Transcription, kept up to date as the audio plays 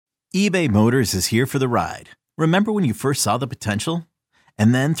eBay Motors is here for the ride. Remember when you first saw the potential?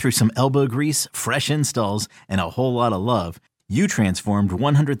 And then through some elbow grease, fresh installs, and a whole lot of love, you transformed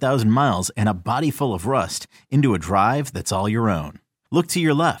 100,000 miles and a body full of rust into a drive that's all your own. Look to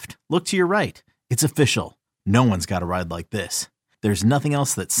your left. Look to your right. It's official. No one's got a ride like this. There's nothing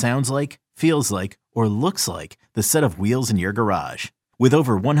else that sounds like, feels like, or looks like the set of wheels in your garage. With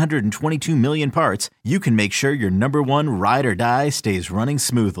over 122 million parts, you can make sure your number one ride or die stays running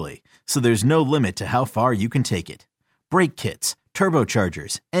smoothly. So there's no limit to how far you can take it. Brake kits,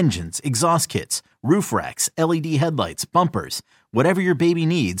 turbochargers, engines, exhaust kits, roof racks, LED headlights, bumpers, whatever your baby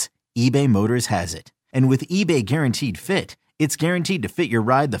needs, eBay Motors has it. And with eBay Guaranteed Fit, it's guaranteed to fit your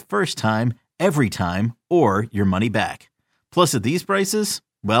ride the first time, every time, or your money back. Plus at these prices,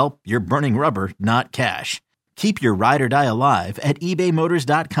 well, you're burning rubber, not cash. Keep your ride or die alive at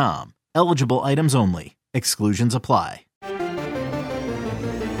ebaymotors.com. Eligible items only. Exclusions apply.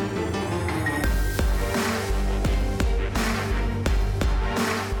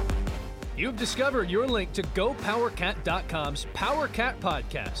 You've discovered your link to GoPowerCat.com's PowerCat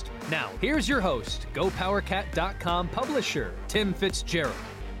podcast. Now, here's your host, GoPowerCat.com publisher, Tim Fitzgerald.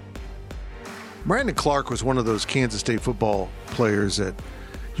 Brandon Clark was one of those Kansas State football players that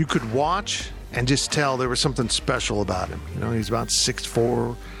you could watch and just tell there was something special about him. You know, he's about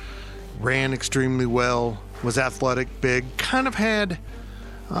 6'4", ran extremely well, was athletic, big, kind of had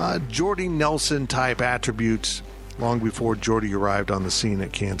Jordy Nelson-type attributes long before Jordy arrived on the scene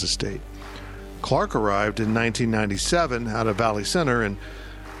at Kansas State. Clark arrived in 1997 out of Valley Center, and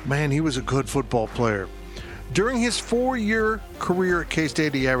man, he was a good football player. During his 4-year career at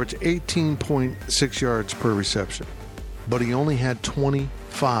K-State, he averaged 18.6 yards per reception, but he only had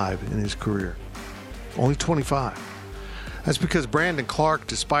 25 in his career. Only 25. That's because Brandon Clark,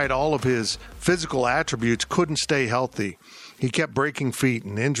 despite all of his physical attributes, couldn't stay healthy. He kept breaking feet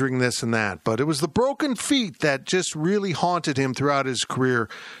and injuring this and that, but it was the broken feet that just really haunted him throughout his career,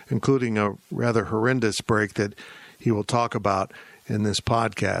 including a rather horrendous break that he will talk about in this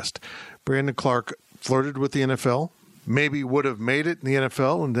podcast. Brandon Clark flirted with the NFL, maybe would have made it in the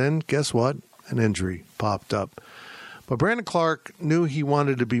NFL, and then guess what? An injury popped up. But Brandon Clark knew he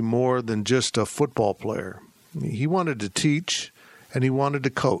wanted to be more than just a football player. He wanted to teach, and he wanted to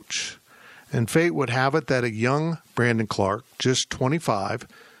coach. And fate would have it that a young Brandon Clark, just 25,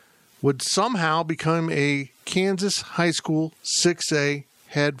 would somehow become a Kansas high school 6A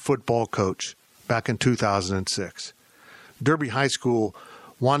head football coach back in 2006. Derby High School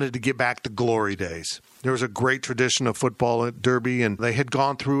wanted to get back to glory days. There was a great tradition of football at Derby, and they had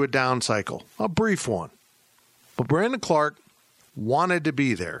gone through a down cycle, a brief one. But Brandon Clark wanted to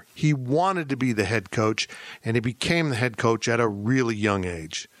be there. He wanted to be the head coach, and he became the head coach at a really young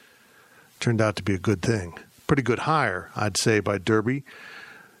age. Turned out to be a good thing. Pretty good hire, I'd say, by Derby,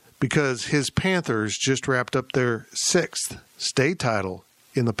 because his Panthers just wrapped up their 6th state title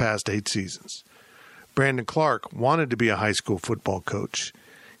in the past 8 seasons. Brandon Clark wanted to be a high school football coach.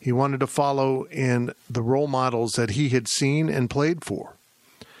 He wanted to follow in the role models that he had seen and played for.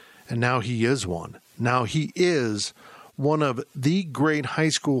 And now he is one. Now he is one of the great high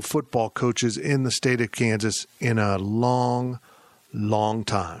school football coaches in the state of Kansas in a long, long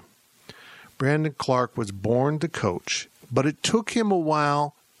time. Brandon Clark was born to coach, but it took him a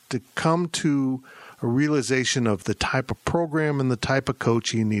while to come to a realization of the type of program and the type of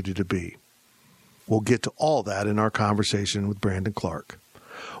coach he needed to be. We'll get to all that in our conversation with Brandon Clark.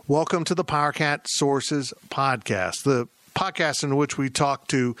 Welcome to the PowerCat Sources Podcast, the podcast in which we talk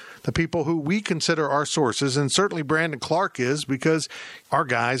to the people who we consider our sources, and certainly Brandon Clark is, because our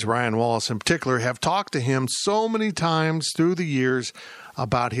guys, Ryan Wallace in particular, have talked to him so many times through the years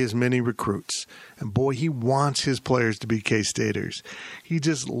about his many recruits. And boy, he wants his players to be K-Staters. He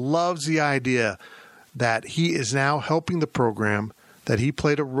just loves the idea that he is now helping the program that he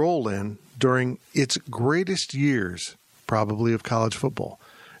played a role in during its greatest years, probably, of college football.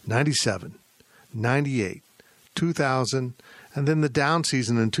 97, 98, 2000, and then the down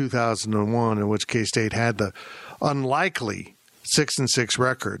season in 2001, in which K-State had the unlikely 6-6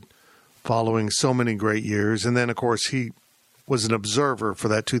 record following so many great years. And then, of course, he was an observer for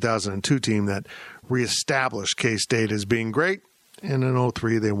that 2002 team that reestablished K-State as being great. And in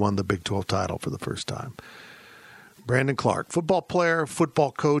 2003, they won the Big 12 title for the first time. Brandon Clark, football player,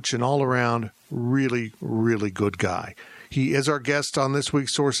 football coach, and all-around really, really good guy. He is our guest on this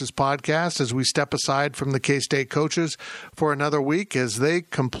week's Sources podcast as we step aside from the K-State coaches for another week as they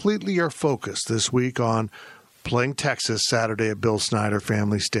completely are focused this week on playing Texas Saturday at Bill Snyder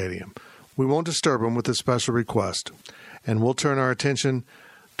Family Stadium. We won't disturb him with a special request, and we'll turn our attention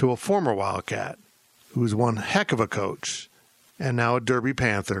to a former Wildcat who's one heck of a coach and now a Derby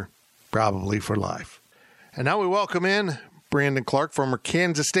Panther, probably for life. And now we welcome in Brandon Clark, former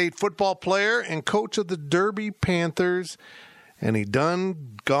Kansas State football player and coach of the Derby Panthers. And he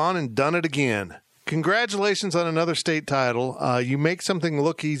gone and done it again. Congratulations on another state title. You make something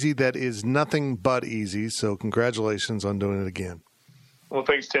look easy that is nothing but easy. So congratulations on doing it again. Well,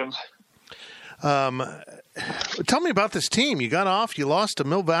 thanks, Tim. Tell me about this team. You got off, you lost to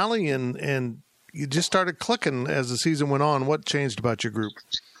Mill Valley, and you just started clicking as the season went on. What changed about your group?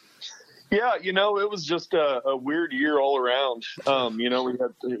 Yeah, it was just a weird year all around.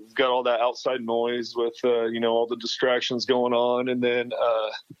 We've got all that outside noise with, all the distractions going on. And then,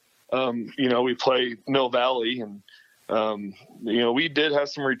 we play Mill Valley and, we did have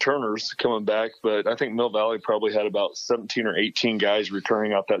some returners coming back, but I think Mill Valley probably had about 17 or 18 guys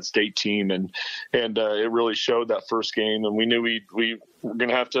returning off that state team. And it really showed that first game. And we knew we were going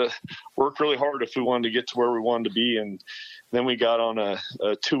to have to work really hard if we wanted to get to where we wanted to be. And then we got on a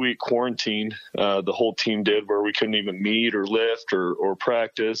 2-week quarantine. The whole team did, where we couldn't even meet or lift or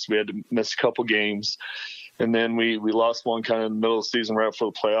practice. We had to miss a couple games. And then we lost one kind of in the middle of the season right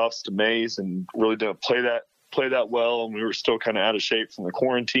before the playoffs to Mays, and really didn't play that well, and we were still kind of out of shape from the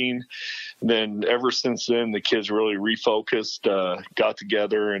quarantine. And then ever since then, the kids really refocused, got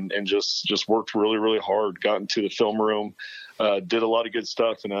together, and just worked really, really hard, got into the film room, did a lot of good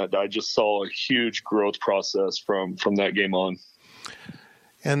stuff, and I just saw a huge growth process from that game on.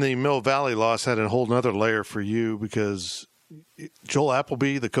 And the Mill Valley loss had a whole nother layer for you, because Joel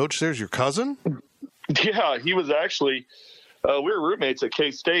Appleby, the coach there, is your cousin? Yeah, he was actually we were roommates at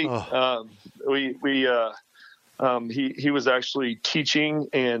K-State. Oh. He was actually teaching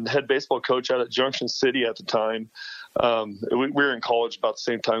and head baseball coach out at Junction City at the time. We were in college about the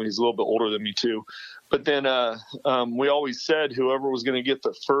same time. He's a little bit older than me too. But then we always said whoever was going to get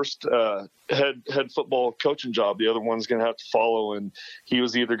the first head football coaching job, the other one's going to have to follow. And he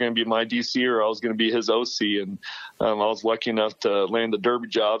was either going to be my DC or I was going to be his OC. And I was lucky enough to land the Derby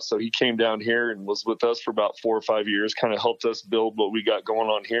job. So he came down here and was with us for about 4 or 5 years, kind of helped us build what we got going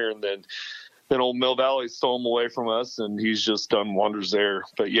on here. And then old Mill Valley stole him away from us, and he's just done wonders there.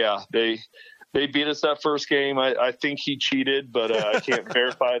 But yeah, they beat us that first game. I think he cheated, but I can't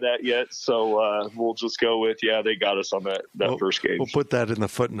verify that yet. So we'll just go with, they got us on that first game. We'll put that in the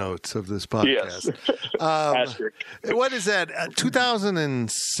footnotes of this podcast. Yes. What is that?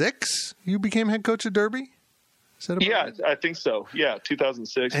 2006 you became head coach of Derby? Is that right? I think so. Yeah,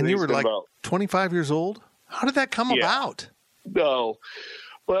 2006. And you were like 25 years old? How did that come about? No.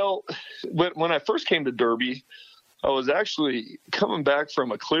 Well, when I first came to Derby, I was actually coming back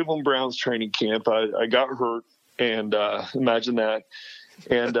from a Cleveland Browns training camp. I got hurt, and imagine that,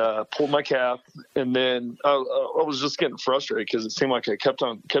 and pulled my calf. And then I was just getting frustrated because it seemed like I kept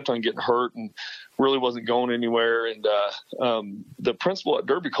on getting hurt and really wasn't going anywhere. And the principal at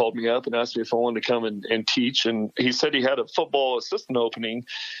Derby called me up and asked me if I wanted to come and teach. And he said he had a football assistant opening,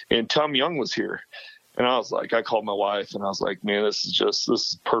 and Tom Young was here. And I was like, I called my wife and I was like, man, this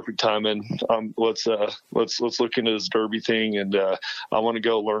is perfect timing. Let's look into this Derby thing. And I want to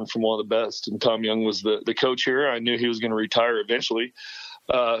go learn from one of the best. And Tom Young was the coach here. I knew he was going to retire eventually.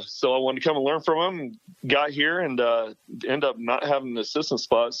 So I wanted to come and learn from him, got here and end up not having an assistant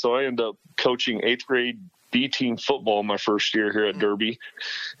spot. So I ended up coaching 8th grade B team football my first year here at Derby.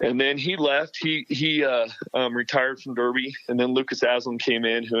 And then he left. He retired from Derby. And then Lucas Aslam came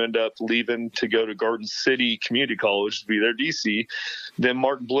in, who ended up leaving to go to Garden City Community College to be their DC. Then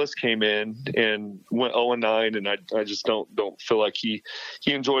Mark Bliss came in and went 0-9. And I just don't feel like he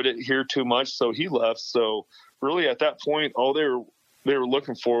enjoyed it here too much. So he left. So really at that point, all they were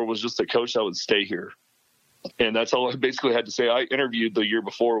looking for was just a coach that would stay here. And that's all I basically had to say. I interviewed the year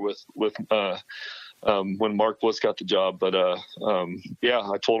before with when Mark Bliss got the job. But,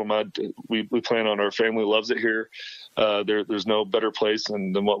 I told him we plan on, our family loves it here. There's no better place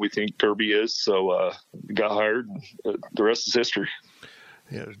than what we think Derby is. So got hired. The rest is history.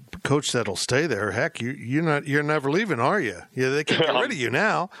 Yeah, coach that'll stay there. Heck, you're never leaving, are you? Yeah, they can get rid of you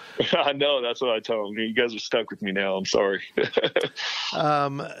now. I know. That's what I tell them. You guys are stuck with me now. I'm sorry.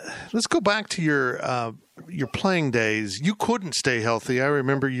 Let's go back to your playing days. You couldn't stay healthy. I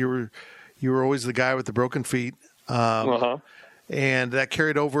remember you were always the guy with the broken feet. And that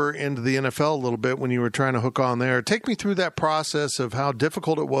carried over into the NFL a little bit when you were trying to hook on there. Take me through that process of how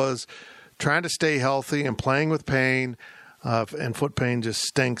difficult it was trying to stay healthy and playing with pain. And foot pain just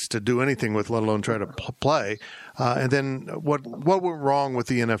stinks to do anything with, let alone try to play. And then what went wrong with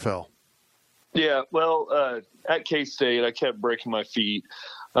the NFL? Yeah, well, at K-State, I kept breaking my feet.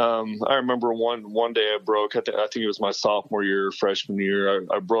 I remember one day I broke, I think it was my sophomore year, freshman year,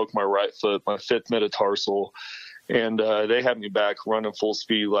 I broke my right foot, my fifth metatarsal. and they had me back running full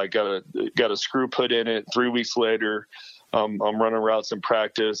speed. Like got a screw put in it. 3 weeks later, I'm running routes in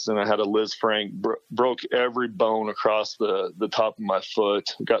practice, and I had a Liz Frank, broke every bone across the top of my foot,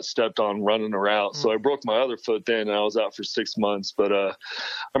 got stepped on running a route. So I broke my other foot then, and I was out for 6 months. But I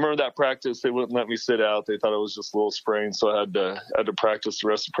remember that practice, they wouldn't let me sit out. They thought it was just a little sprain, so I had to practice the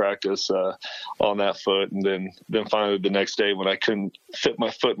rest of practice on that foot. And then finally the next day, when I couldn't fit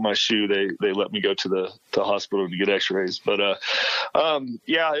my foot in my shoe, they let me go to the hospital to get x-rays. But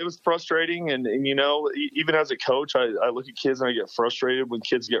yeah, it was frustrating. And even as a coach, I look at kids and I get frustrated when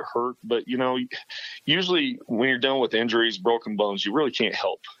kids get hurt. But, usually when you're dealing with injuries, broken bones, you really can't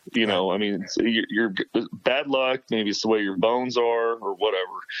help. I mean, you're bad luck. Maybe it's the way your bones are or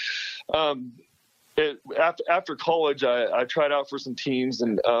whatever. After college, I tried out for some teams,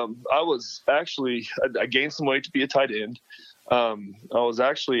 and I gained some weight to be a tight end. I was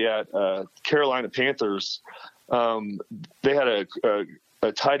actually at Carolina Panthers. They had a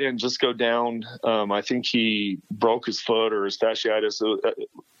tight end just go down. I think he broke his foot or his fasciitis.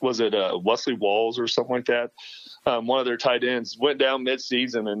 Was it Wesley Walls or something like that? One of their tight ends went down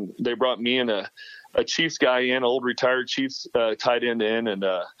mid-season, and they brought me and a Chiefs guy in, old retired Chiefs tight end in, and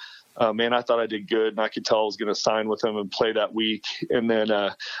man, I thought I did good, and I could tell I was going to sign with him and play that week. And then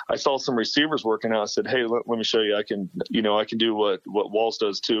I saw some receivers working out. I said, "Hey, let me show you. I can do what Walls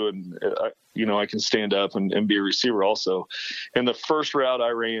does too, and I can stand up and be a receiver also." And the first route I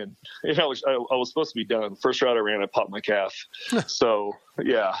ran, I was supposed to be done. The first route I ran, I popped my calf. So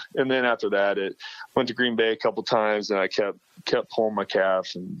yeah, and then after that, it went to Green Bay a couple times, and I kept pulling my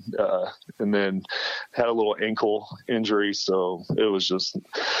calf, and then had a little ankle injury. So it was just,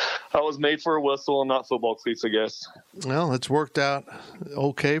 I was made for a whistle and not football cleats, I guess. Well, it's worked out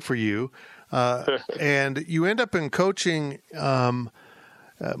okay for you. And you end up in coaching.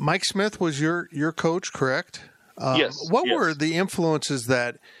 Mike Smith was your coach, correct? Yes. What were the influences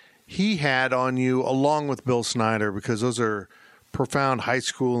that he had on you along with Bill Snyder? Because those are profound high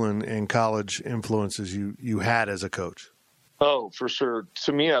school and college influences you had as a coach. Oh, for sure.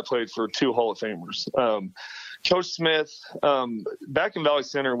 To me, I played for two Hall of Famers. Coach Smith, back in Valley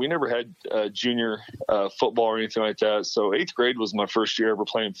Center, we never had junior football or anything like that. So 8th grade was my first year ever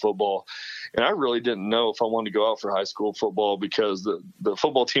playing football. And I really didn't know if I wanted to go out for high school football because the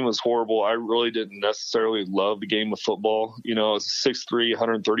football team was horrible. I really didn't necessarily love the game of football. I was 6'3",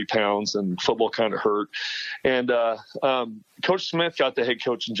 130 pounds, and football kind of hurt. And Coach Smith got the head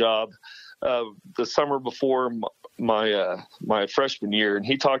coaching job the summer before my freshman year, and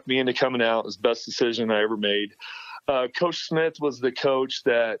he talked me into coming out. It was the best decision I ever made. Coach Smith was the coach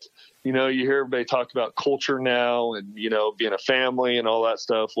that, you hear everybody talk about culture now and, being a family and all that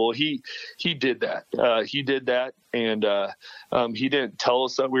stuff. Well, he did that. He did that. And he didn't tell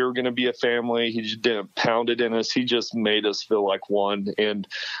us that we were going to be a family. He just didn't pound it in us. He just made us feel like one, and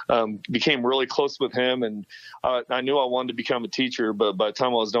became really close with him. And I knew I wanted to become a teacher, but by the time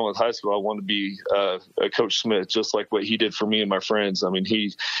I was done with high school, I wanted to be a Coach Smith, just like what he did for me and my friends. I mean,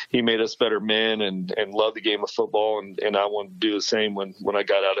 he made us better men and loved the game of football. And I wanted to do the same when I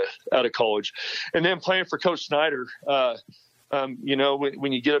got out of college. And then playing for Coach Snyder,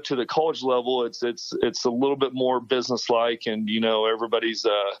 when you get up to the college level, it's a little bit more business-like, and everybody's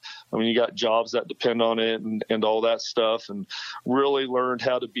you got jobs that depend on it and all that stuff, and really learned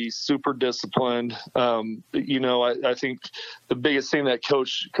how to be super disciplined. I think the biggest thing that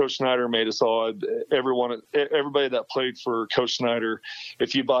Coach Snyder made us all, everybody that played for Coach Snyder,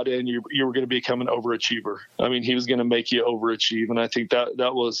 if you bought in, you were going to become an overachiever. I mean, he was going to make you overachieve, and I think that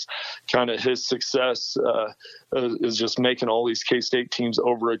was kind of his success. Is just making all these K-State teams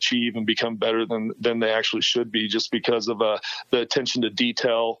overachieve and become better than they actually should be, just because of the attention to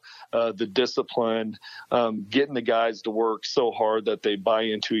detail, the discipline, getting the guys to work so hard that they buy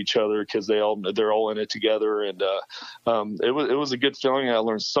into each other because they're all in it together. And it was a good feeling. I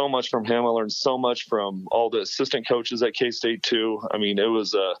learned so much from him. I learned so much from all the assistant coaches at K-State too. I mean, it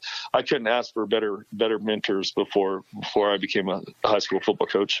was I couldn't ask for better mentors before I became a high school football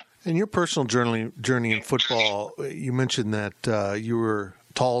coach. In your personal journey in football, you mentioned that you were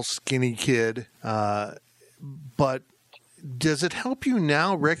a tall, skinny kid, but does it help you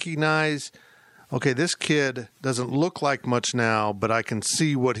now recognize, okay, this kid doesn't look like much now, but I can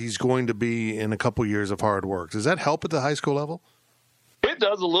see what he's going to be in a couple years of hard work? Does that help at the high school level? It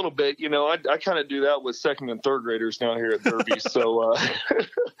does a little bit. I kind of do that with second and third graders now here at Derby. So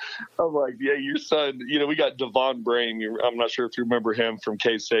I'm like, yeah, your son, we got Devon Brame. I'm not sure if you remember him from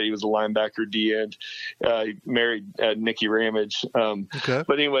K-State. He was a linebacker D-end. He married Nikki Ramage. Okay.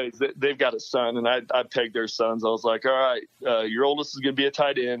 But anyways, they've got a son, and I pegged their sons. I was like, all right, your oldest is going to be a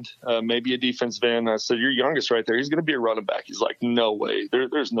tight end, maybe a defensive end. I said, your youngest right there, he's going to be a running back. He's like, no way.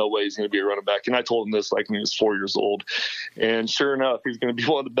 There's no way he's going to be a running back. And I told him this like when he was 4 years old. And sure enough, he's going to be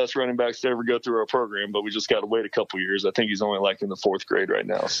one of the best running backs to ever go through our program, but we just got to wait a couple years. I think he's only like in the fourth grade right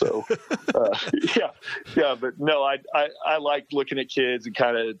now. So, yeah. But no, I like looking at kids and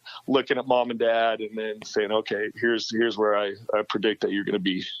kind of looking at mom and dad and then saying, okay, here's where I predict that you're going to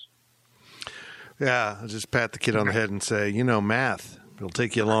be. Yeah, I'll just pat the kid on the head and say, math. It'll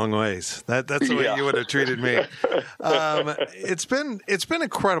take you a long ways. That's the way you would have treated me. It's been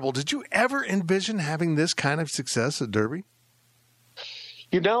incredible. Did you ever envision having this kind of success at Derby?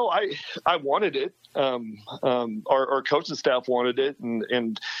 I wanted it. Our coaching staff wanted it,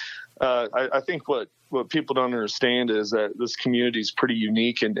 and I think what people don't understand is that this community is pretty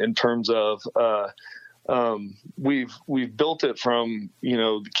unique in terms of we've built it from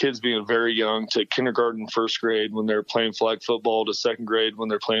the kids being very young to kindergarten, first grade when they're playing flag football, to second grade when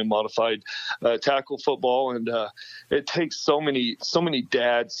they're playing modified tackle football, and it takes so many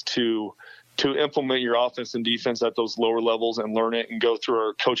dads to implement your offense and defense at those lower levels and learn it and go through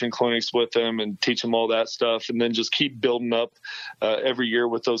our coaching clinics with them and teach them all that stuff. And then just keep building up every year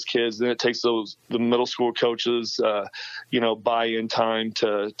with those kids. Then it takes the middle school coaches, buy-in time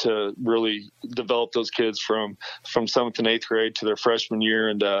to really develop those kids from 7th and 8th grade to their freshman year.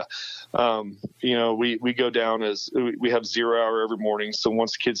 And, we go down as we have 0 hour every morning. So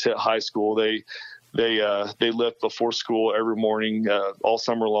once kids hit high school, they lift before school every morning, all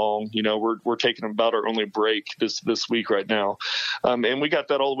summer long. We're taking about our only break this week right now. And we got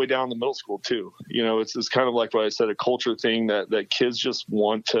that all the way down to middle school too. It's kind of like what I said, a culture thing that kids just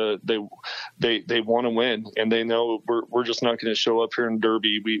want to, they want to win, and they know we're just not going to show up here in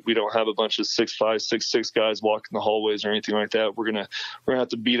Derby. We don't have a bunch of 6'5", 6'6" guys walking the hallways or anything like that. We're going to have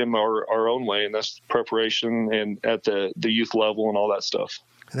to beat them our own way. And that's preparation and at the youth level and all that stuff.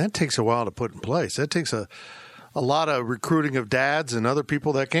 And that takes a while to put in place. That takes a lot of recruiting of dads and other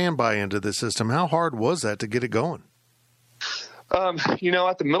people that can buy into the system. How hard was that to get it going?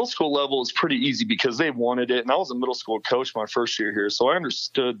 At the middle school level, it's pretty easy because they wanted it. And I was a middle school coach my first year here, so I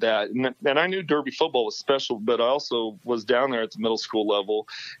understood that. And I knew Derby football was special, but I also was down there at the middle school level.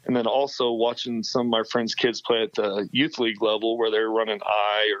 And then also watching some of my friends' kids play at the youth league level where they're running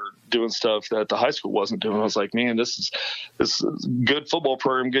I or doing stuff that the high school wasn't doing. I was like, man, this is a good football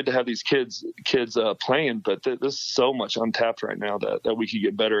program. Good to have these kids playing, but there's so much untapped right now that we could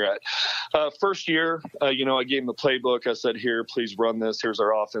get better at. First year, I gave them the playbook. I said, here, please run this. Here's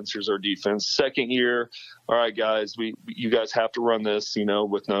our offense. Here's our defense. Second year, all right, guys, you guys have to run this.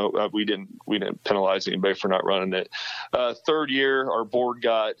 With we didn't penalize anybody for not running it. Third year, our board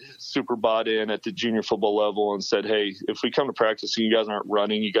got super bought in at the junior football level and said, hey, if we come to practice and you guys aren't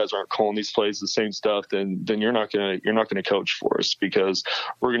running, you guys aren't calling these plays the same stuff, then you're not gonna coach for us, because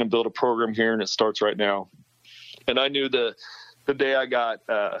we're gonna build a program here and it starts right now. And I knew the day I got.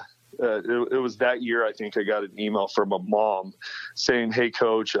 It was that year, I think I got an email from a mom saying, hey,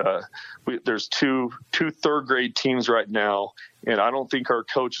 coach, there's two third grade teams right now, and I don't think our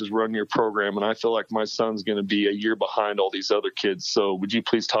coach is running your program, and I feel like my son's going to be a year behind all these other kids. So would you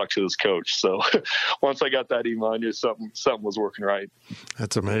please talk to this coach? So once I got that email, I knew something was working right.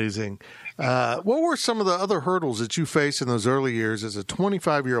 That's amazing. What were some of the other hurdles that you faced in those early years as a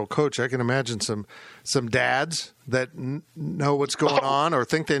 25-year-old coach? I can imagine some dads that know what's going on or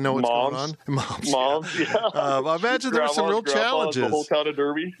think they know what's going on. Moms, yeah. I imagine there were some real challenges. The whole town of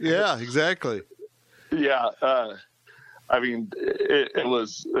Derby. Yeah, exactly. Yeah. I mean, it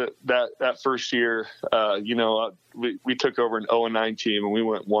was that first year, we took over an 0-9 team and we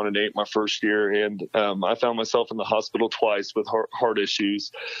went 1-8 my first year. And I found myself in the hospital twice with heart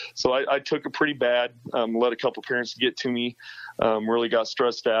issues. So I took it pretty bad, let a couple parents get to me, really got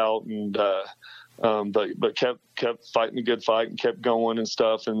stressed out, and but kept fighting a good fight and kept going and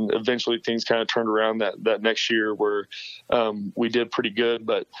stuff. And eventually things kind of turned around that next year where we did pretty good.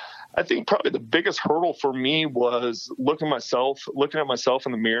 But I think probably the biggest hurdle for me was looking at myself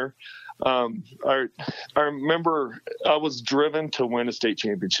in the mirror. I remember I was driven to win a state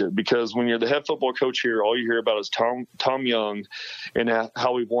championship, because when you're the head football coach here, all you hear about is Tom Young and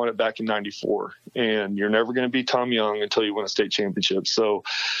how we won it back in '94. And you're never going to be Tom Young until you win a state championship. So,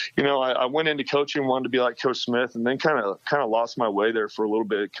 I went into coaching, wanted to be like Coach Smith, and then kind of lost my way there for a little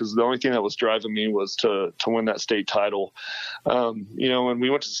bit, because the only thing that was driving me was to win that state title. And we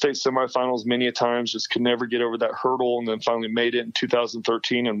went to the state semifinals many a times, just could never get over that hurdle, and then finally made it in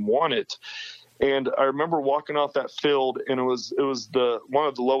 2013 and won it. And I remember walking off that field, and it was one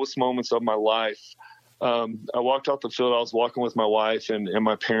of the lowest moments of my life. I walked off the field. I was walking with my wife and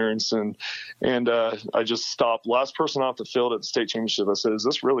my parents, and I just stopped. Last person off the field at the state championship, I said, "Is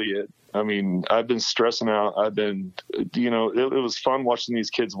this really it?" I mean, I've been stressing out. It was fun watching these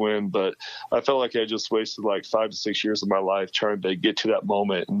kids win, but I felt like I just wasted like 5 to 6 years of my life trying to get to that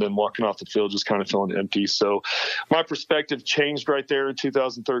moment, and then walking off the field just kind of feeling empty. So my perspective changed right there in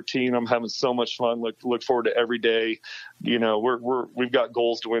 2013. I'm having so much fun. Look forward to every day. We've got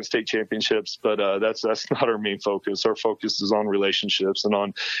goals to win state championships, but that's not our main focus. Our focus is on relationships and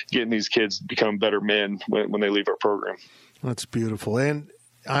on getting these kids to become better men when they leave our program. That's beautiful. And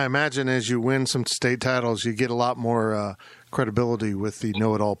I imagine as you win some state titles, you get a lot more credibility with the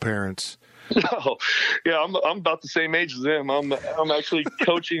know-it-all parents. Oh, yeah, I'm about the same age as them. I'm actually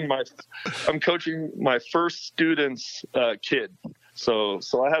coaching my first student's kid. So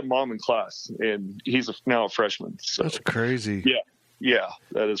I had mom in class, and he's now a freshman. So that's crazy. Yeah,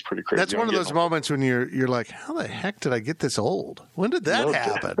 that is pretty crazy. That's one of those moments when you're like, how the heck did I get this old? When did that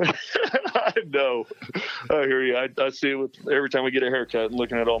happen? I know. I hear you. I see it every time we get a haircut and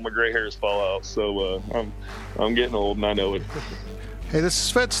looking at all my gray hairs fall out. So I'm getting old, and I know it. Hey, this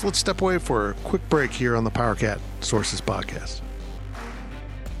is Fitz. Let's step away for a quick break here on the PowerCat Sources Podcast.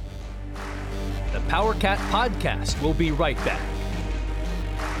 The PowerCat Podcast will be right back.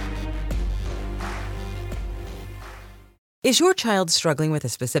 Is your child struggling with a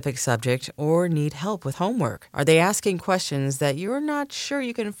specific subject or need help with homework? Are they asking questions that you're not sure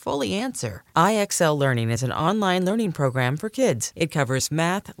you can fully answer? IXL Learning is an online learning program for kids. It covers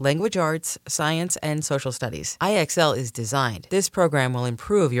math, language arts, science, and social studies. IXL is designed. This program will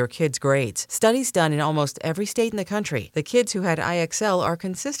improve your kids' grades. Studies done in almost every state in the country. The kids who had IXL are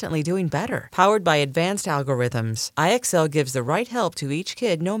consistently doing better. Powered by advanced algorithms, IXL gives the right help to each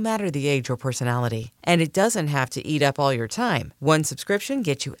kid no matter the age or personality. And it doesn't have to eat up all your time. One subscription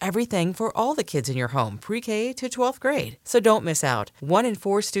gets you everything for all the kids in your home, pre-K to 12th grade. So don't miss out. 1 in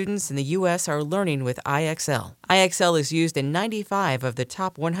 4 students in the U.S. are learning with IXL. IXL is used in 95 of the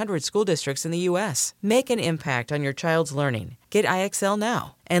top 100 school districts in the U.S. Make an impact on your child's learning. Get IXL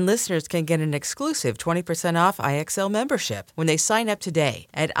now. And listeners can get an exclusive 20% off IXL membership when they sign up today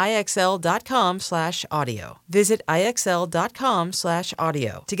at IXL.com/audio. Visit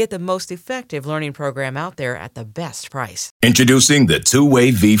IXL.com/audio to get the most effective learning program out there at the best price. Introducing the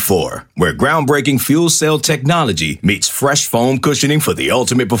Two-Way V4, where groundbreaking fuel cell technology meets fresh foam cushioning for the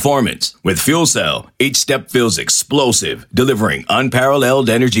ultimate performance. With fuel cell, each step feels explosive, delivering unparalleled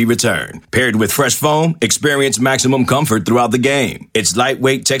energy return. Paired with fresh foam, experience maximum comfort throughout the game. Its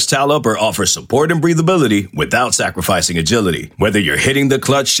lightweight textile upper offers support and breathability without sacrificing agility. Whether you're hitting the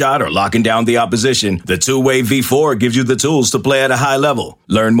clutch shot or locking down the opposition, the Two-Way V4 gives you the tools to play at a high level.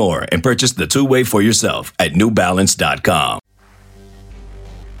 Learn more and purchase the Two-Way for yourself at newbalance.com.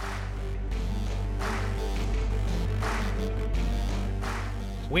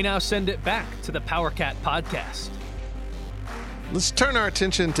 We now send it back to the PowerCat Podcast. Let's turn our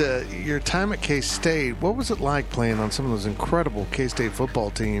attention to your time at K-State. What was it like playing on some of those incredible K-State football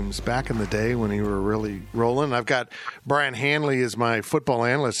teams back in the day when you were really rolling? I've got Brian Hanley as my football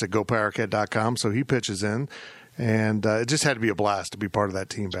analyst at GoPowerCat.com, so he pitches in. And it just had to be a blast to be part of that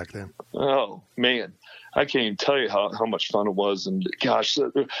team back then. Oh, man. I can't even tell you how much fun it was. And, gosh,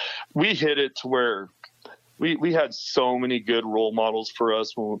 we hit it to where we had so many good role models for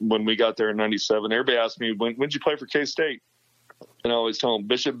us when we got there in 97. Everybody asked me, when did you play for K-State? And I always tell them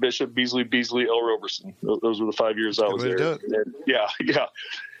Bishop, Beasley, L. Roberson. Those were the 5 years I was there. And, yeah.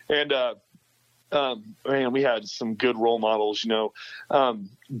 And, man, we had some good role models,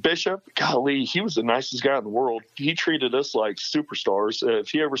 Bishop, golly, he was the nicest guy in the world. He treated us like superstars. If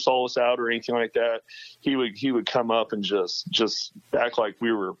he ever saw us out or anything like that, he would come up and just act like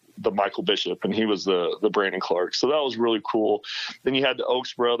we were the Michael Bishop and he was the Brandon Clark. So that was really cool. Then you had the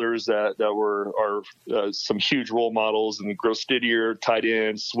Oaks brothers that were some huge role models, and Grostidier, tight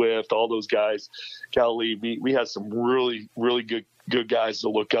end, Swift, all those guys. Golly, we had some really, really good guys to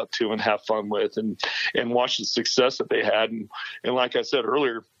look up to and have fun with and watch the success that they had. And like I said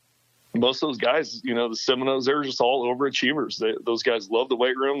earlier, most of those guys, the Seminoles, they're just all overachievers. Those guys love the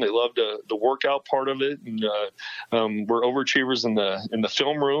weight room. They love the workout part of it. And we're overachievers in the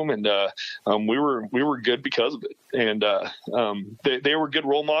film room. And we were good because of it. And they were good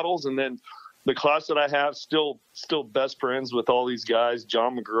role models. And then the class that I have, still best friends with all these guys: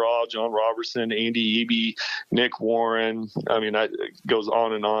 John McGraw, John Robertson, Andy Eby, Nick Warren. I mean, it goes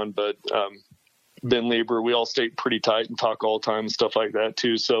on and on, but Ben Lieber, we all stay pretty tight and talk all the time and stuff like that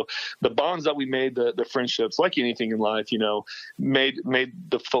too. So the bonds that we made, the friendships, like anything in life, made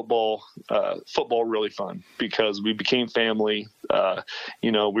the football really fun, because we became family.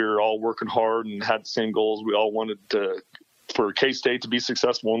 We were all working hard and had the same goals. We all wanted for K-State to be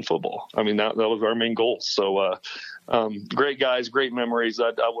successful in football. I mean, that was our main goal. So great guys, great memories.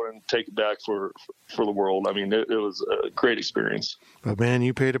 I wouldn't take it back for the world. I mean, it was a great experience. But man,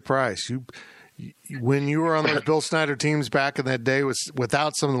 you paid a price. When you were on those Bill Snyder teams back in that day,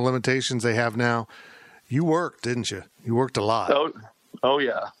 without some of the limitations they have now, you worked, didn't you? You worked a lot. Oh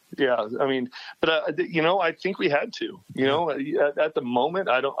yeah. Yeah. I mean, but I think we had to, at the moment,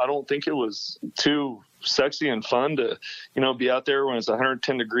 I don't think it was too sexy and fun to, be out there when it's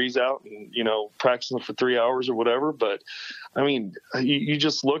 110 degrees out and, practicing for 3 hours or whatever. But I mean, you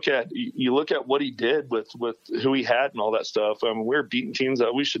just look at what he did with who he had and all that stuff. I mean, we're beating teams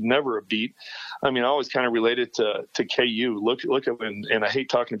that we should never have beat. I mean, I always kind of related to KU. Look at, and I hate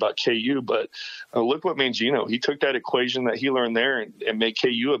talking about KU, but look what Mangino, he took that equation that he learned there and made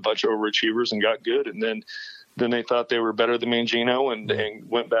KU a bunch of overachievers and got good. And then they thought they were better than Mangino and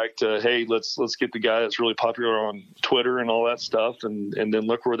went back to, hey, let's get the guy that's really popular on Twitter and all that stuff. And then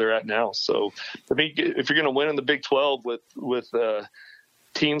look where they're at now. So I think if you're going to win in the Big 12 with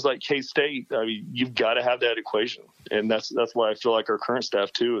teams like K-State, I mean, you've got to have that equation. And that's why I feel like our current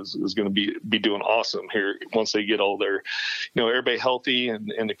staff too is going to be doing awesome here once they get all their, everybody healthy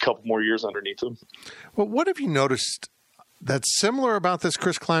and a couple more years underneath them. Well, what have you noticed that's similar about this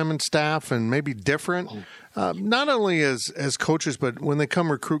Chris Klieman staff and maybe different, not only as coaches, but when they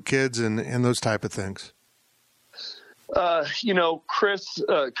come recruit kids and those type of things? Chris,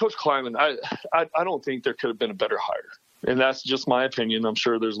 Coach Klieman, I don't think there could have been a better hire. And that's just my opinion. I'm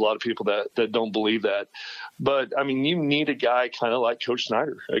sure there's a lot of people that don't believe that. But, I mean, you need a guy kind of like Coach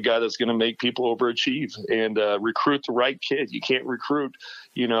Snyder, a guy that's going to make people overachieve and recruit the right kid. You can't recruit,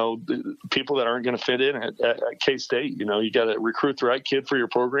 people that aren't going to fit in at K-State. You got to recruit the right kid for your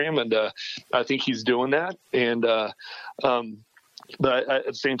program. And I think he's doing that. And but at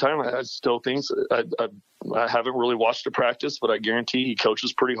the same time, I still think I haven't really watched a practice, but I guarantee he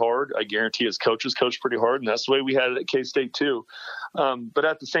coaches pretty hard. I guarantee his coaches coach pretty hard, and that's the way we had it at K-State too. But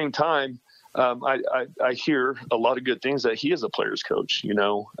at the same time, I hear a lot of good things that he is a player's coach.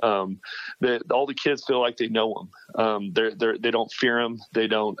 That all the kids feel like they know him. They don't fear him. They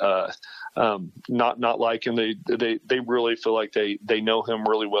don't not like him. They really feel like they know him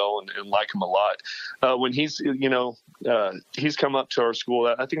really well and like him a lot. When he's he's come up to our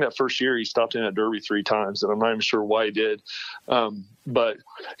school. I think that first year he stopped in at Derby 3 times, and I'm not even sure why he did. But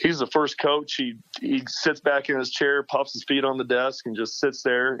he's the first coach. He sits back in his chair, pops his feet on the desk, and just sits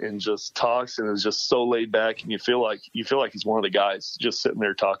there and just talks, and is just so laid back. And you feel like he's one of the guys just sitting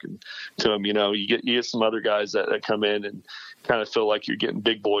there talking to him. You get some other guys that come in and kind of feel like you're getting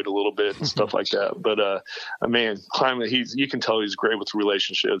big boyed a little bit and stuff like that. But man, Klieman, you can tell he's great with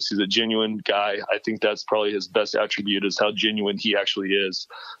relationships. He's a genuine guy. I think that's probably his best attribute, is how genuine he actually is.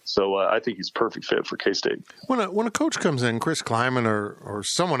 So I think he's perfect fit for K-State. When a coach comes in, Chris Klieman or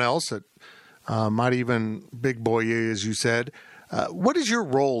someone else that might even big boy you, as you said, what is your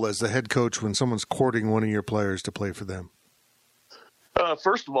role as the head coach when someone's courting one of your players to play for them?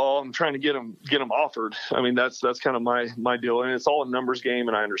 First of all, I'm trying to get them offered. I mean, that's kind of my deal, and it's all a numbers game,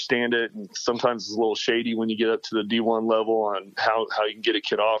 and I understand it. And sometimes it's a little shady when you get up to the D1 level on how you can get a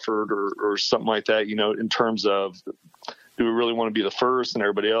kid offered or something like that. In terms of, do we really want to be the first and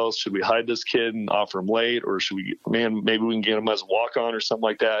everybody else? Should we hide this kid and offer him late, or should we? Maybe we can get him as a walk-on or something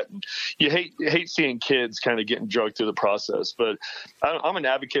like that. And you hate seeing kids kind of getting drugged through the process, but I'm an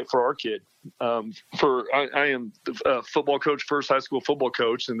advocate for our kid. I am a football coach first, high school football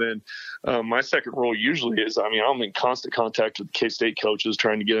coach, and then my second role usually is, I'm in constant contact with K-State coaches,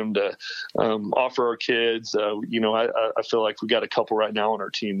 trying to get them to offer our kids. I feel like we got a couple right now on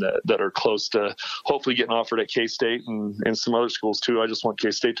our team that are close to hopefully getting offered at K-State and some other schools too. I just want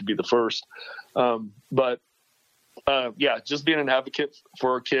K-State to be the first. Just being an advocate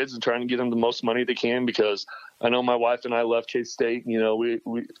for our kids and trying to get them the most money they can, because I know my wife and I left K-State. You know,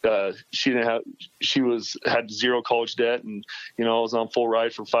 she had zero college debt, and you know, I was on full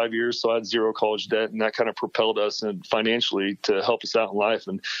ride for 5 years, so I had zero college debt, and that kind of propelled us and financially to help us out in life.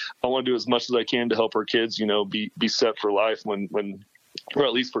 And I want to do as much as I can to help our kids, you know, be set for life when or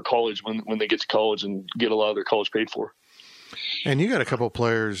at least for college when they get to college and get a lot of their college paid for. And you got a couple of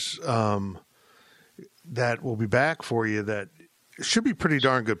players that will be back for you that should be pretty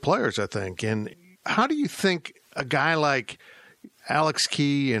darn good players, I think. And how do you think a guy like Alex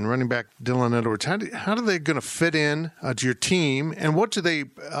Key and running back Dylan Edwards, how are they going to fit in to your team? And what do they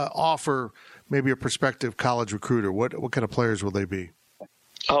offer maybe a prospective college recruiter? What kind of players will they be?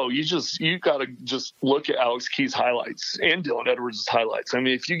 Oh, you got to just look at Alex Key's highlights and Dylan Edwards' highlights. I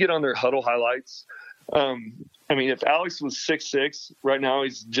mean, if you get on their huddle highlights, I mean, if Alex was 6'6", right now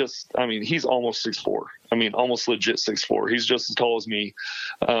he's almost 6'4". I mean, almost legit 6'4". He's just as tall as me.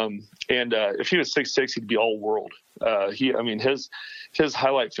 If he was 6'6", he'd be all world. His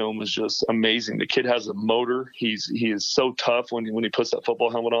highlight film is just amazing. The kid has a motor. He is so tough when he puts that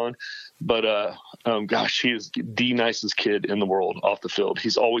football helmet on. But gosh, he is the nicest kid in the world off the field.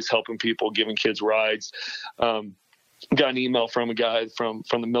 He's always helping people, giving kids rides. Got an email from a guy from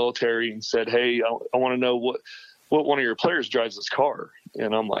the military and said, "Hey, I want to know what one of your players drives this car."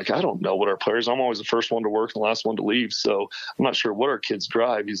 And I'm like, "I don't know what our players. I'm always the first one to work and the last one to leave, so I'm not sure what our kids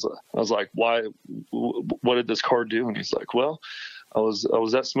drive." I was like, "Why? What did this car do?" And he's like, "Well, I was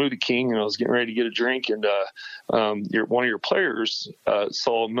at Smoothie King and I was getting ready to get a drink, and one of your players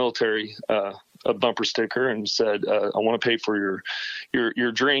saw a military a bumper sticker and said, I want to pay for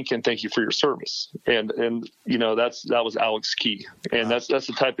your drink and thank you for your service." And you know, that was Alex Key. And that's the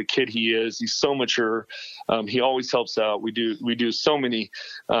type of kid he is. He's so mature. He always helps out. We do so many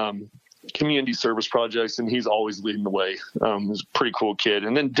community service projects, and he's always leading the way. He's a pretty cool kid.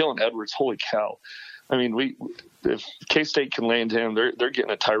 And then Dylan Edwards, holy cow. I mean, if K-State can land him, they're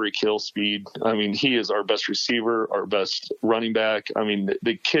getting a Tyreek Hill speed. I mean, he is our best receiver, our best running back. I mean,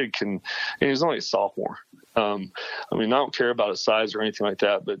 the kid can, and he's only a sophomore. I mean, I don't care about his size or anything like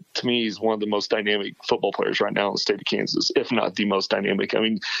that, but to me, he's one of the most dynamic football players right now in the state of Kansas, if not the most dynamic. I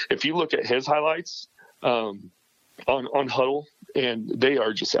mean, if you look at his highlights on Huddle, and they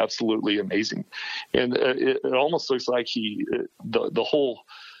are just absolutely amazing. And it almost looks like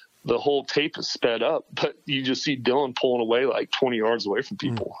the whole tape is sped up, but you just see Dylan pulling away like 20 yards away from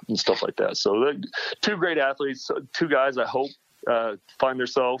people and stuff like that. So they're two great athletes, two guys I hope find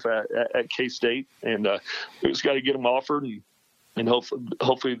themselves at K-State, and we just got to get them offered and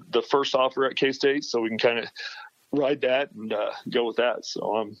hopefully the first offer at K-State, so we can kind of ride that and go with that.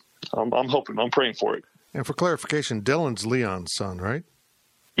 So I'm hoping, I'm praying for it. And for clarification, Dylan's Leon's son, right?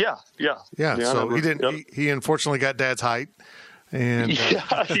 Yeah. So he didn't. Yep. He unfortunately got Dad's height. And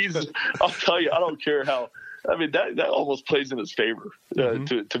I'll tell you, I don't care how. I mean, that almost plays in his favor,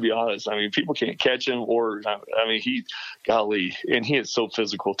 to be honest. I mean, people can't catch him, and he is so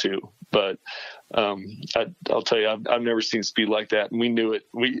physical too. But I'll tell you, I've never seen speed like that, and we knew it.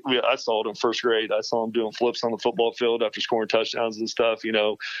 I saw it in first grade. I saw him doing flips on the football field after scoring touchdowns and stuff. You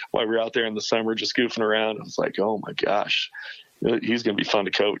know, while we were out there in the summer just goofing around, I was like, oh my gosh, he's going to be fun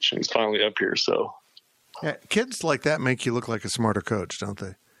to coach, and he's finally up here. So. Yeah, kids like that make you look like a smarter coach, don't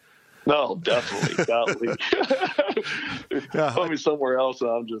they? No, definitely. Yeah. Put me somewhere else, and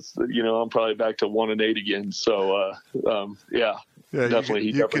I'm just, I'm probably back to 1-8 again. So,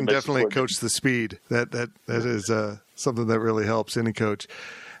 definitely. You can definitely coach the speed. That is something that really helps any coach.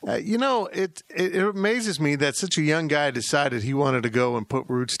 It amazes me that such a young guy decided he wanted to go and put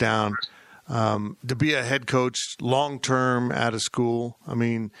roots down to be a head coach long term out of school. I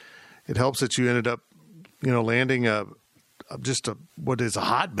mean, it helps that you ended up landing what is a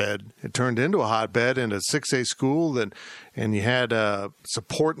hotbed. It turned into a hotbed in a 6A school, and you had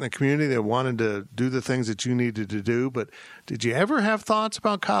support in the community that wanted to do the things that you needed to do. But did you ever have thoughts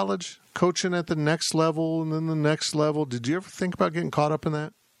about college, coaching at the next level and then the next level? Did you ever think about getting caught up in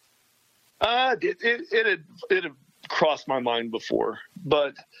that? It had crossed my mind before,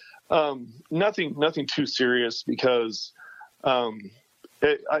 but nothing too serious, because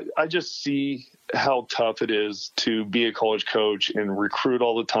I just see how tough it is to be a college coach and recruit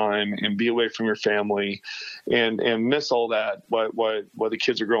all the time and be away from your family and miss all that while the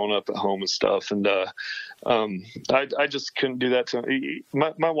kids are growing up at home and stuff. And I just couldn't do that to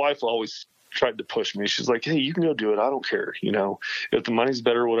my wife. Always tried to push me. She's like, hey, you can go do it. I don't care. You know, if the money's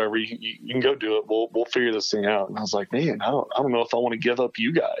better, whatever, you can go do it. We'll figure this thing out. And I was like, man, I don't know if I want to give up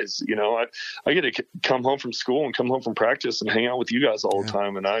you guys. You know, I get to come home from school and come home from practice and hang out with you guys all the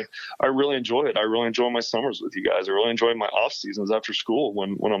time. And I really enjoy it. I really enjoy my summers with you guys. I really enjoy my off seasons after school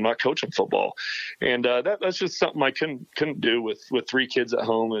when I'm not coaching football. And that's just something I couldn't do with 3 kids at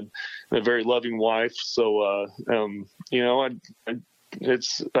home and a very loving wife. So, you know,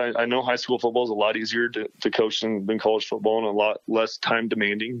 I know high school football is a lot easier to coach than college football and a lot less time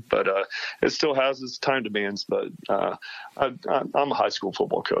demanding, but it still has its time demands. But I'm a high school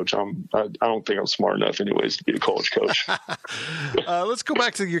football coach. I don't think I'm smart enough anyways to be a college coach. Let's go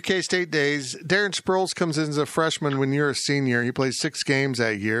back to your K-State days. Darren Sproles comes in as a freshman when you're a senior. He plays 6 games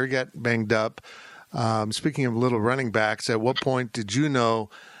that year, got banged up. Speaking of little running backs, at what point did you know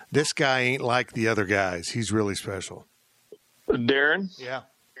this guy ain't like the other guys? He's really special. Darren? Yeah.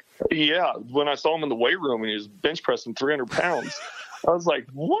 When I saw him in the weight room and he was bench pressing 300 pounds, I was like,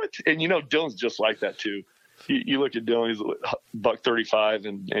 what? And, you know, Dylan's just like that, too. You look at Dylan, he's $135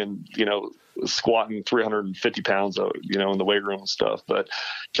 and, you know, squatting 350 pounds, you know, in the weight room and stuff. But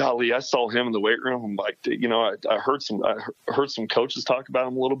golly, I saw him in the weight room. I'm like, you know, I heard some coaches talk about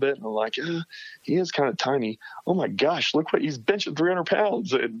him a little bit, and I'm like, he is kind of tiny. Oh my gosh, look what he's benching 300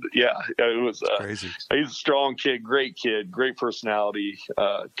 pounds. And yeah, it was crazy. He's a strong kid, great personality.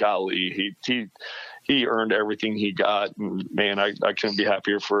 Golly, he earned everything he got. And man, I couldn't be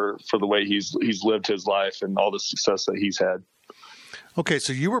happier for the way he's lived his life and all the success that he's had. Okay,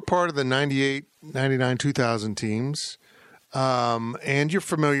 so you were part of the 98, 99, 2000 teams, and you're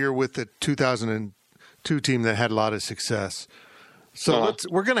familiar with the 2002 team that had a lot of success. So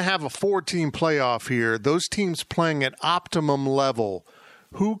we're going to have a 4-team playoff here. Those teams playing at optimum level.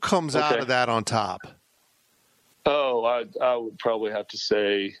 Who comes out of that on top? Oh, I would probably have to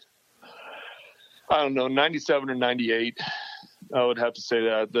say, I don't know, 97 or 98. I would have to say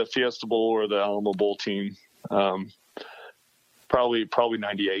that the Fiesta Bowl or the Alamo Bowl team. Probably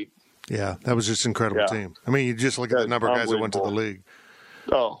 98. Yeah, that was just an incredible team. I mean, you just look at the number of guys that went to the league.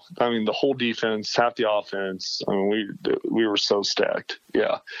 Oh, I mean, the whole defense, half the offense. I mean, we were so stacked.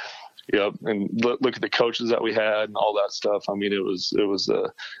 Yeah. Yep. And look at the coaches that we had and all that stuff. I mean, it was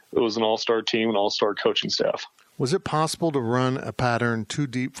an all-star team, an all-star coaching staff. Was it possible to run a pattern too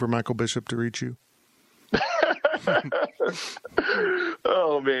deep for Michael Bishop to reach you?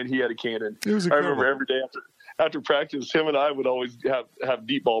 Oh man, he had a cannon. I remember every day after practice, him and I would always have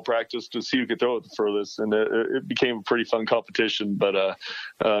deep ball practice to see who could throw it the furthest, and it became a pretty fun competition. But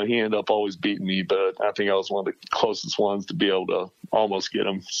he ended up always beating me. But I think I was one of the closest ones to be able to almost get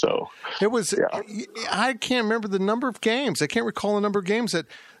him. So it was. Yeah. I can't remember the number of games. I can't recall the number of games that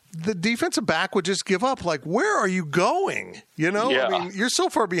the defensive back would just give up. Like, where are you going? You know, I mean, you're so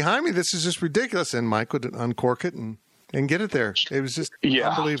far behind me. This is just ridiculous. And Mike would uncork it and get it there. It was just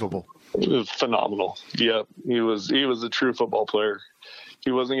unbelievable. It was phenomenal. Yeah, he was a true football player.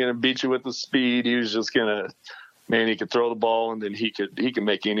 He wasn't going to beat you with the speed. He was just going to, man, he could throw the ball, and then he could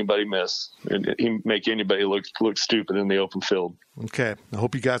make anybody miss, and he make anybody look stupid in the open field. Okay, I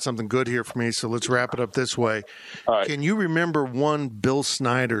hope you got something good here for me. So let's wrap it up this way. All right. Can you remember one Bill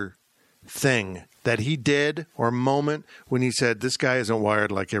Snyder thing that he did or moment when he said, "This guy isn't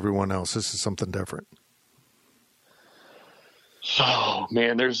wired like everyone else. This is something different"? Oh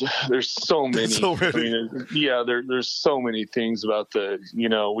man, there's so many. So many. I mean, there's so many things about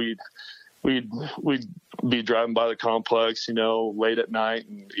we'd be driving by the complex, late at night,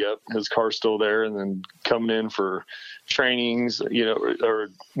 and his car's still there, and then coming in for trainings, or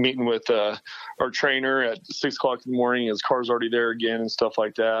meeting with our trainer at 6:00 in the morning. His car's already there again and stuff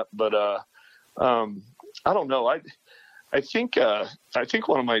like that. But I don't know. I think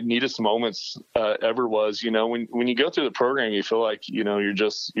one of my neatest moments ever was, when you go through the program, you feel like, you're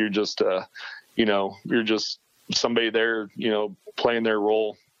just somebody there, playing their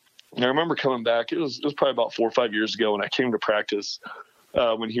role. And I remember coming back, it was probably about 4 or 5 years ago when I came to practice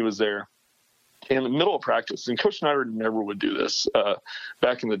when he was there in the middle of practice. And Coach Snyder never would do this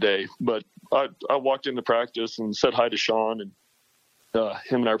back in the day, but I walked into practice and said hi to Sean, and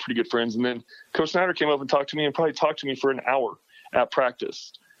him and I are pretty good friends. And then Coach Snyder came up and talked to me, and probably talked to me for an hour at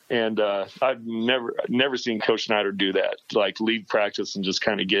practice. And I've never seen Coach Snyder do that, like leave practice and just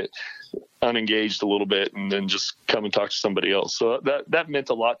kind of get unengaged a little bit and then just come and talk to somebody else. So that meant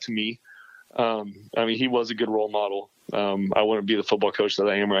a lot to me. I mean, he was a good role model. I wouldn't be the football coach that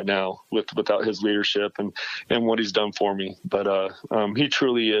I am right now without his leadership and what he's done for me. But he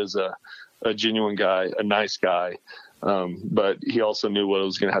truly is a genuine guy, a nice guy. But he also knew what it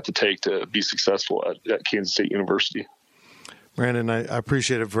was going to have to take to be successful at Kansas State University. Brandon, I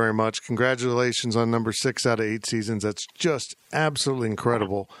appreciate it very much. Congratulations on number 6 out of 8 seasons. That's just absolutely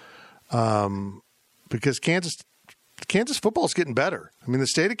incredible. Because Kansas football is getting better. I mean, the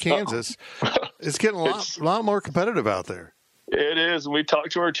state of Kansas is getting a lot more competitive out there. It is. We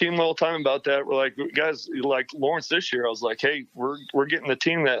talked to our team all the time about that. We're like, guys, like Lawrence this year, I was like, hey, we're getting the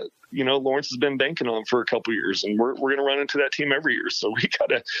team that, Lawrence has been banking on for a couple of years, and we're going to run into that team every year. So we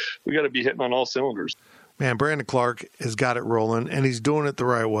gotta be hitting on all cylinders. Man, Brandon Clark has got it rolling, and he's doing it the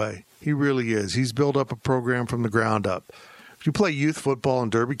right way. He really is. He's built up a program from the ground up. If you play youth football in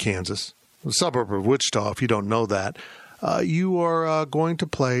Derby, Kansas, a suburb of Wichita, if you don't know that, you are going to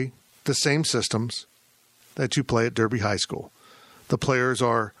play the same systems that you play at Derby High School. The players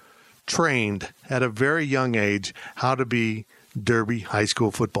are trained at a very young age how to be Derby High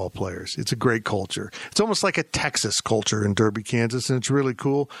School football players. It's a great culture. It's almost like a Texas culture in Derby, Kansas, and it's really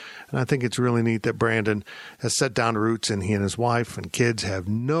cool. And I think it's really neat that Brandon has set down roots, and he and his wife and kids have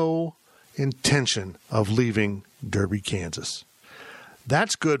no intention of leaving Derby, Kansas.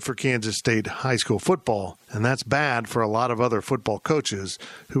 That's good for Kansas State high school football, and that's bad for a lot of other football coaches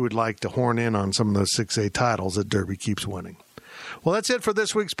who would like to horn in on some of those 6A titles that Derby keeps winning. Well, that's it for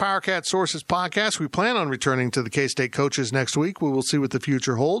this week's PowerCat Sources podcast. We plan on returning to the K-State coaches next week. We will see what the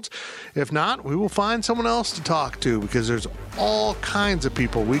future holds. If not, we will find someone else to talk to, because there's all kinds of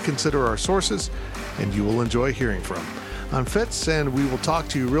people we consider our sources, and you will enjoy hearing from. I'm Fitz, and we will talk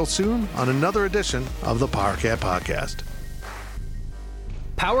to you real soon on another edition of the PowerCat Podcast.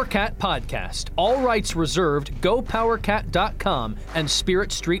 PowerCat Podcast. All rights reserved. GoPowerCat.com and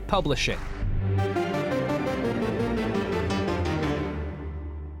Spirit Street Publishing.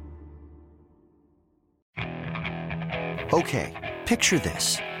 Okay, picture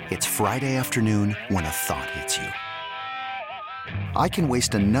this. It's Friday afternoon when a thought hits you. I can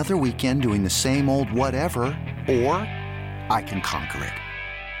waste another weekend doing the same old whatever, or I can conquer it.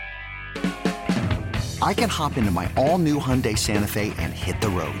 I can hop into my all-new Hyundai Santa Fe and hit the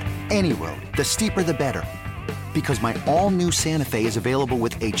road. Any road. The steeper, the better. Because my all-new Santa Fe is available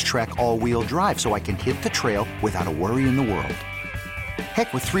with H-Track all-wheel drive, so I can hit the trail without a worry in the world.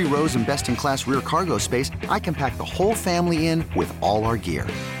 Heck, with 3 rows and best-in-class rear cargo space, I can pack the whole family in with all our gear.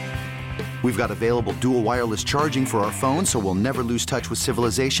 We've got available dual wireless charging for our phones, so we'll never lose touch with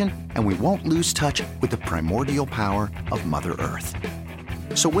civilization, and we won't lose touch with the primordial power of Mother Earth.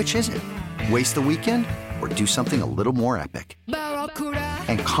 So which is it? Waste the weekend or do something a little more epic?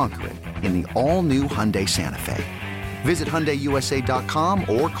 And conquer it in the all-new Hyundai Santa Fe. Visit HyundaiUSA.com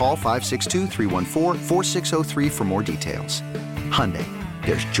or call 562-314-4603 for more details. Hyundai,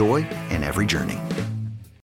 there's joy in every journey.